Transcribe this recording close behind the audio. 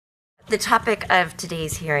The topic of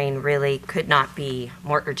today's hearing really could not be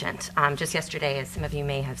more urgent. Just yesterday, as some of you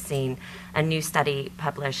may have seen, a new study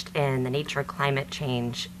published in the Nature Climate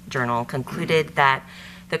Change journal concluded that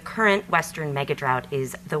the current Western megadrought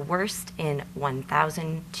is the worst in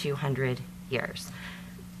 1,200 years,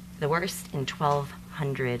 the worst in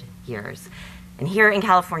 1,200 years. And here in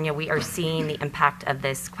California, we are seeing the impact of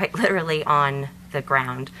this quite literally on the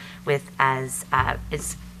ground with, as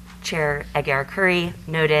Chair Aguirre Curry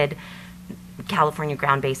noted, California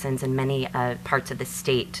ground basins in many parts of the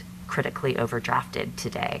state critically overdrafted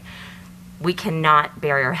today. We cannot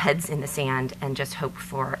bury our heads in the sand and just hope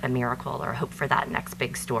for a miracle or hope for that next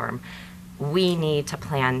big storm. We need to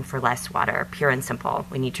plan for less water, pure and simple.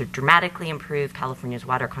 We need to dramatically improve California's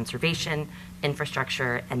water conservation,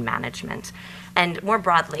 infrastructure, and management. And more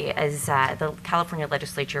broadly, as the California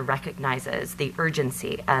legislature recognizes the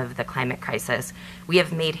urgency of the climate crisis, we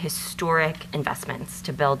have made historic investments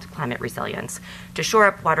to build climate resilience, to shore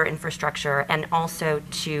up water infrastructure, and also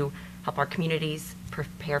to help our communities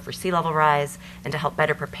prepare for sea level rise and to help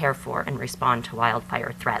better prepare for and respond to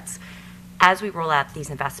wildfire threats. As we roll out these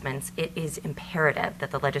investments, it is imperative that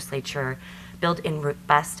the legislature build in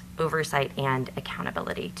robust oversight and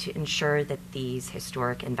accountability to ensure that these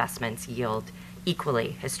historic investments yield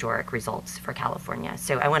equally historic results for California.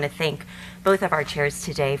 So I want to thank both of our chairs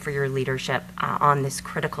today for your leadership on this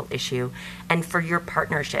critical issue and for your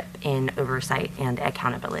partnership in oversight and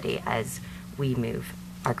accountability as we move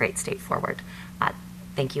our great state forward.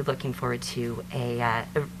 Thank you. Looking forward to a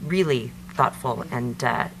really thoughtful and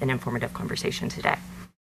an informative conversation today.